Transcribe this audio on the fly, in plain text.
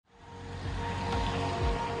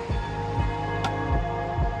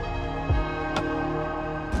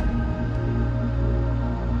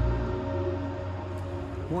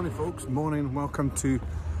Morning folks, morning, welcome to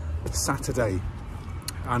Saturday,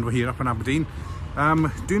 and we're here up in Aberdeen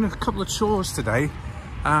doing a couple of chores today.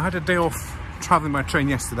 I had a day off travelling by train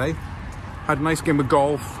yesterday, had a nice game of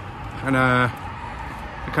golf and a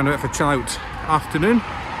kind of bit of a chill out afternoon,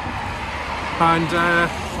 and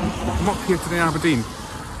I'm up here today in Aberdeen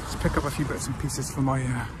to pick up a few bits and pieces for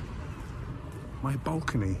my my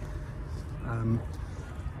balcony. I don't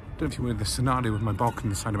know if you were in the scenario with my balcony on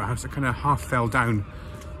the side of my house. It kind of half fell down,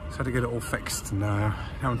 so I had to get it all fixed, and now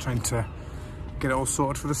I'm trying to get it all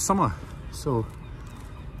sorted for the summer. So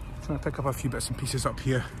I'm trying to pick up a few bits and pieces up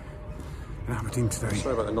here in Aberdeen today.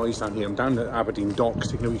 Sorry about the noise down here. I'm down at Aberdeen docks,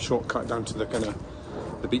 taking a wee shortcut down to the kind of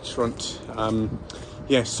the beachfront.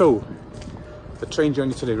 Yeah, so the train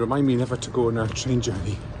journey today, remind me never to go on a train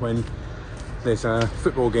journey when there's a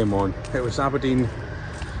football game on. It was Aberdeen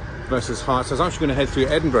versus Hearts. I was actually going to head through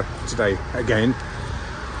Edinburgh today again,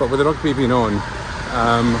 but with the rugby being on,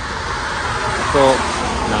 I thought,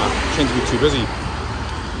 nah, train's be too busy.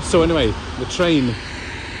 So anyway, the train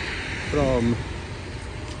from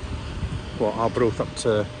Arbroath up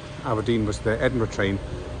to Aberdeen was the Edinburgh train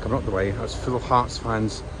coming up the way. It was full of Hearts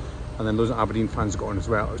fans, and then loads of Aberdeen fans got on as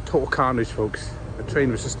well. It was total carnage, folks. The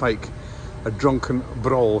train was just like a drunken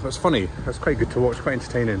brawl. It was funny. It was quite good to watch, quite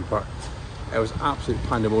entertaining, but it was absolute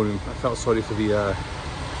pandemonium. I felt sorry for the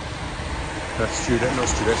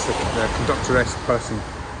conductoress person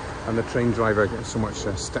and the train driver getting so much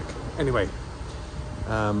stick. Anyway,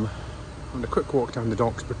 I'm on a quick walk down the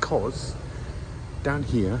docks because down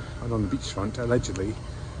here and on the beachfront, allegedly,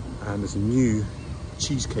 there's a new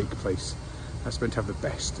cheesecake place that's meant to have the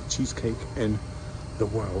best cheesecake in the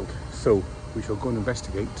world. So we shall go and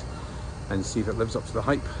investigate and see if it lives up to the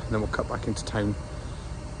hype, and then we'll cut back into town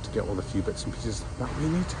to get all the few bits and pieces that we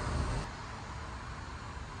need.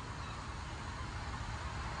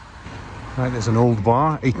 Right, there's an old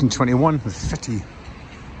bar, 1821, with Fitty.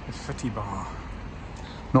 The Fitty bar.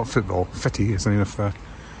 Not football, Fitty is the name of the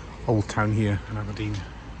old town here in Aberdeen.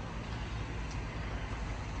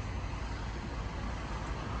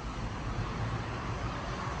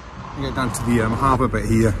 We get down to the harbour bit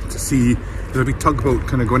here to see there's a big tugboat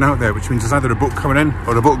kind of going out there, which means there's either a boat coming in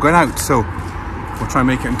or a boat going out, so we'll try and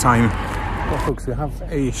make it in time. Well folks, we have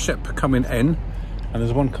a ship coming in, and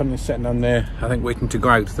there's one currently sitting down there, I think waiting to go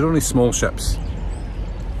out. They're only small ships,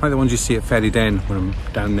 like the ones you see at Ferry Den when I'm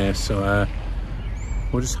down there, so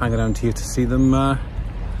we'll just hang around here to see them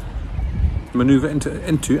manoeuvre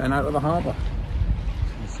into and out of the harbour.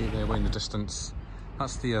 You can see there way in the distance,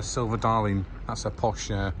 that's the Silver Darling. That's a posh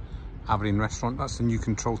Aberdeen restaurant. That's the new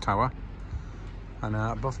control tower, and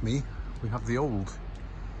above me we have the old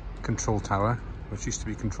control tower, which used to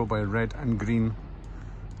be controlled by red and green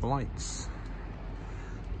lights.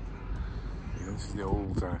 Yeah, this is the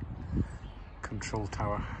old control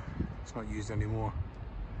tower. It's not used anymore.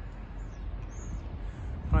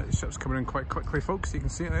 Right, the ship's coming in quite quickly, folks. You can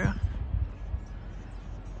see it there.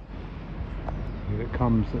 Here it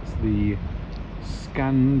comes. It's the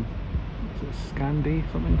Scandi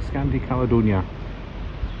Caledonia.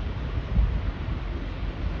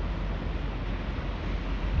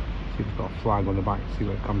 See if it's got a flag on the back, see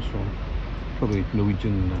where it comes from. Probably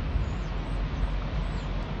Norwegian.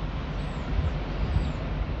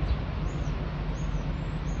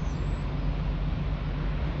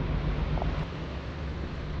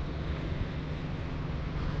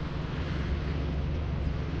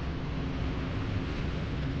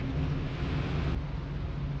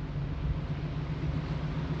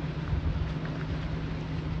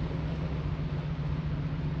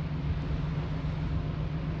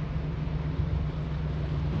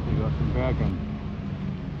 From Bergen.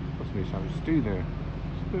 Must be some stew there.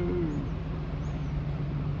 Stew.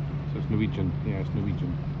 So it's Norwegian. Yeah, it's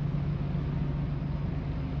Norwegian.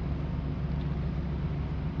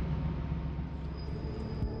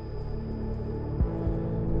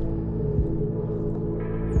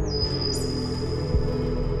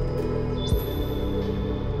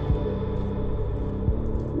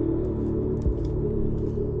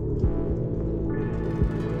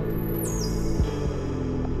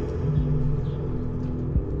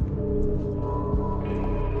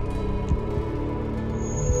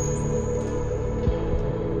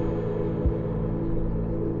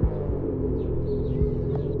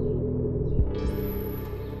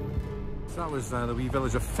 That was the wee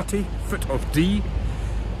village of Fitty, Foot of D,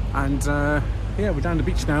 and yeah, we're down the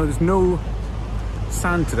beach now. There's no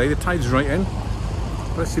sand today, the tide's right in.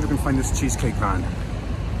 Let's see if we can find this cheesecake van.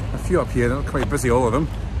 A few up here, they're not quite busy, all of them.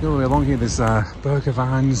 The other way along here there's burger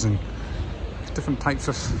vans and different types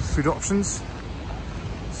of food options.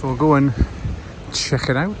 So we'll go and check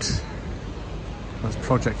it out. That's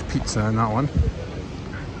Project Pizza in that one.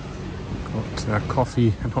 Got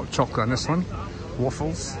coffee and hot chocolate in this one.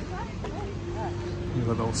 Waffles. Here's a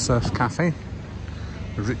little surf cafe.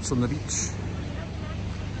 Roots on the beach.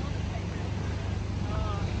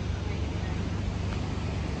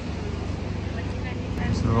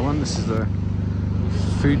 Here's another one. This is the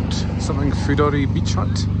Foodori Beach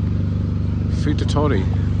Hut. Foodori.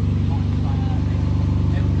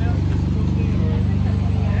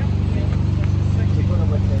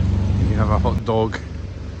 You have a hot dog,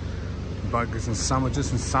 burgers and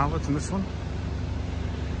sandwiches and salads in this one.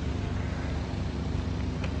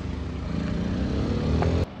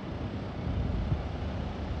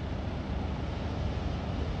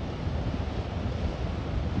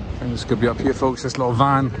 And this could be up here, folks, this little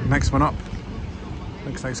van, next one up.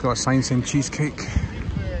 Looks like it's got a sign saying cheesecake.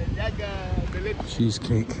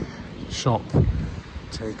 Cheesecake shop,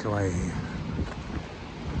 takeaway.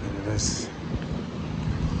 There it is.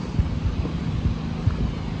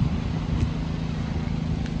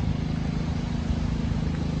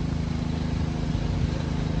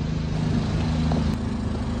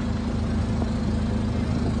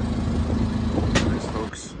 Nice,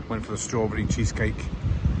 folks. Went for the strawberry cheesecake.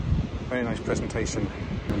 Very nice presentation.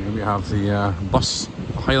 And then we have the bus,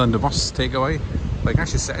 the Highlander bus takeaway. Like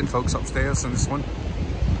actually sitting, folks, upstairs in this one.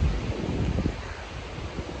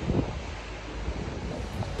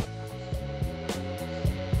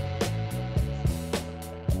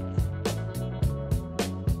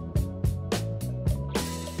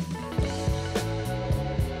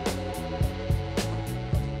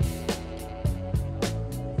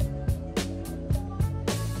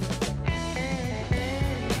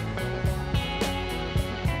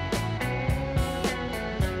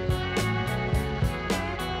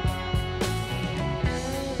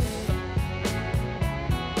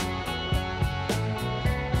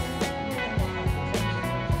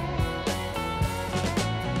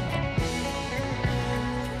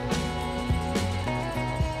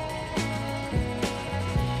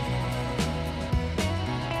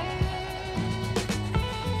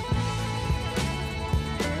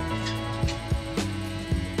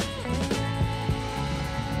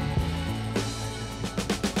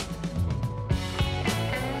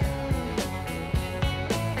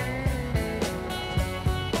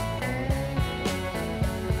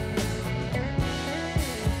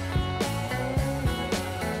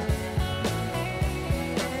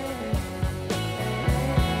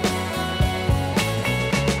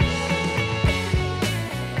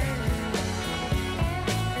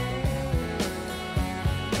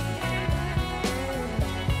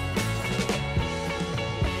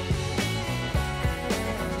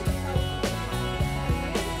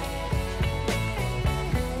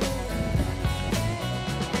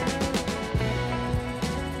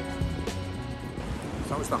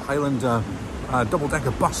 That was the Highlander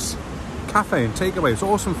double-decker bus cafe and takeaway. It's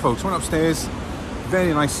awesome, folks. Went upstairs,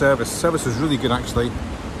 very nice service. Service was really good, actually,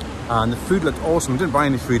 and the food looked awesome. I didn't buy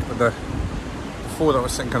any food, but the four that were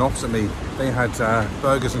sitting kind of opposite me, they had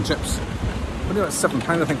burgers and chips. Only about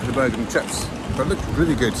 £7, I think, for the burger and chips, but it looked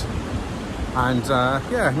really good. And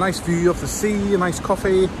yeah, nice view of the sea, a nice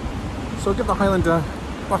coffee. So give the Highlander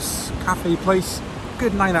bus cafe place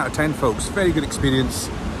good 9 out of 10, folks. Very good experience,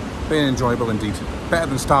 very enjoyable indeed. Better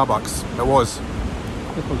than Starbucks, it was.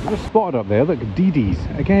 I just spotted up there, look, Didi's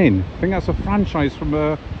again. I think that's a franchise from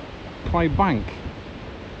Clyde Bank.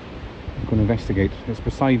 I'm going to investigate. It's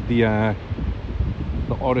beside the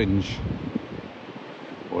Orange,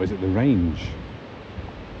 or is it the Range?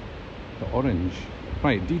 The Orange.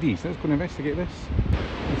 Right, Didi's. Let's go and investigate this.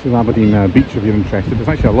 This is Aberdeen beach if you're interested. It's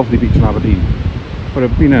actually a lovely beach in Aberdeen. For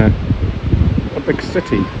it being a big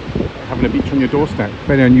city, having a beach on your doorstep,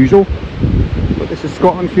 very unusual. But this is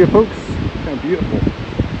Scotland for you, folks. Kind of beautiful.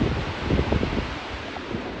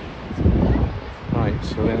 Right,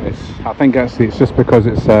 so there it is. I think actually it's just because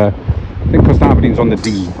it's I think because Aberdeen's on the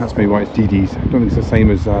D, that's maybe why it's Didi's. I don't think it's the same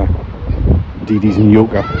as Didi's in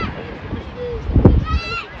Yoga.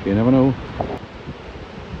 You never know.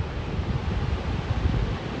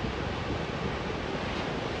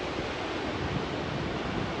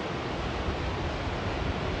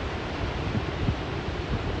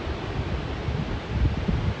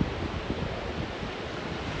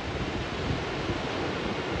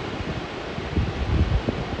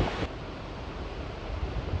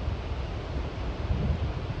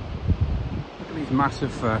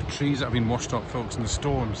 Massive trees that have been washed up, folks, in the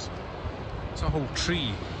storms. It's a whole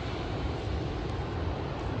tree.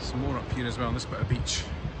 There's some more up here as well on this bit of beach.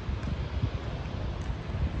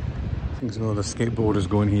 I think some of the skateboarders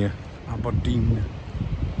going here. Aberdeen.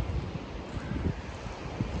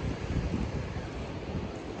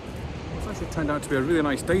 Turned out to be a really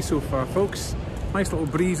nice day so far, folks. Nice little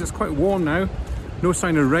breeze. It's quite warm now. No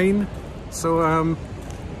sign of rain. So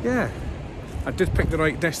yeah, I did pick the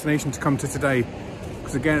right destination to come to today,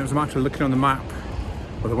 because again it was a matter of looking on the map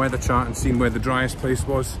or the weather chart and seeing where the driest place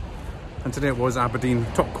was, and today it was Aberdeen,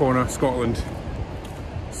 top corner, Scotland.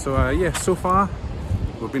 So yeah, so far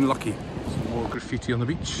we've been lucky. Some more graffiti on the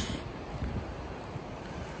beach.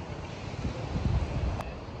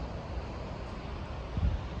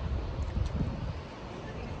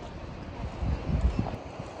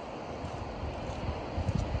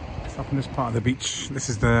 Up in this part of the beach, this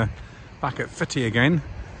is the back at Fitty again.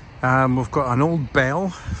 We've got an old bell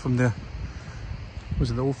from the, was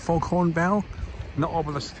it the old foghorn bell? And the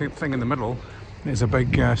obelisk thing in the middle is a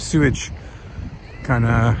big sewage kind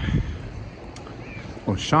of,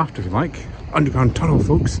 well, shaft if you like, underground tunnel,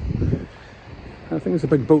 folks. I think there's a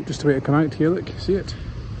big boat just about to come out here. Look, see it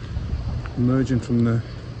emerging from the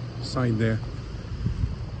side there.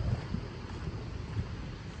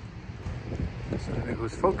 So there it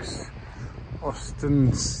goes, folks.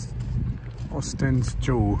 Austin's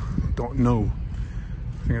Joe. Don't know.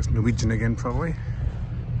 I think it's Norwegian again, probably.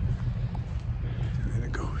 There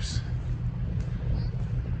it goes.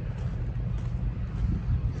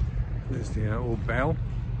 There's the old bell.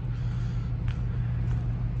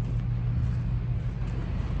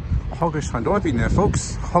 Hoggersand. Oh, I've been there,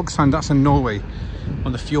 folks. Hoggersand, that's in Norway,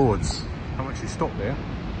 on the fjords. I've actually stopped there.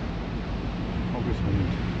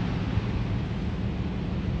 Hoggersand.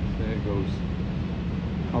 There it goes.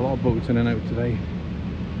 A lot of boats in and out today.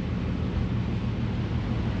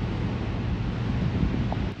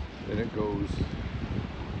 There it goes.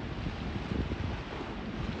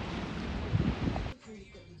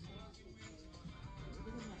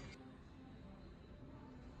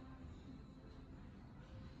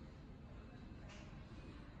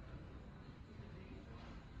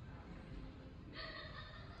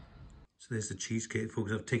 So there's the cheesecake,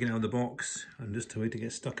 folks. I've taken it out of the box and just a way to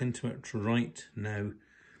get stuck into it right now.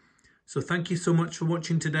 So thank you so much for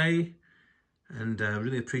watching today, and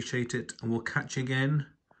really appreciate it, and we'll catch you again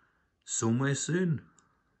somewhere soon.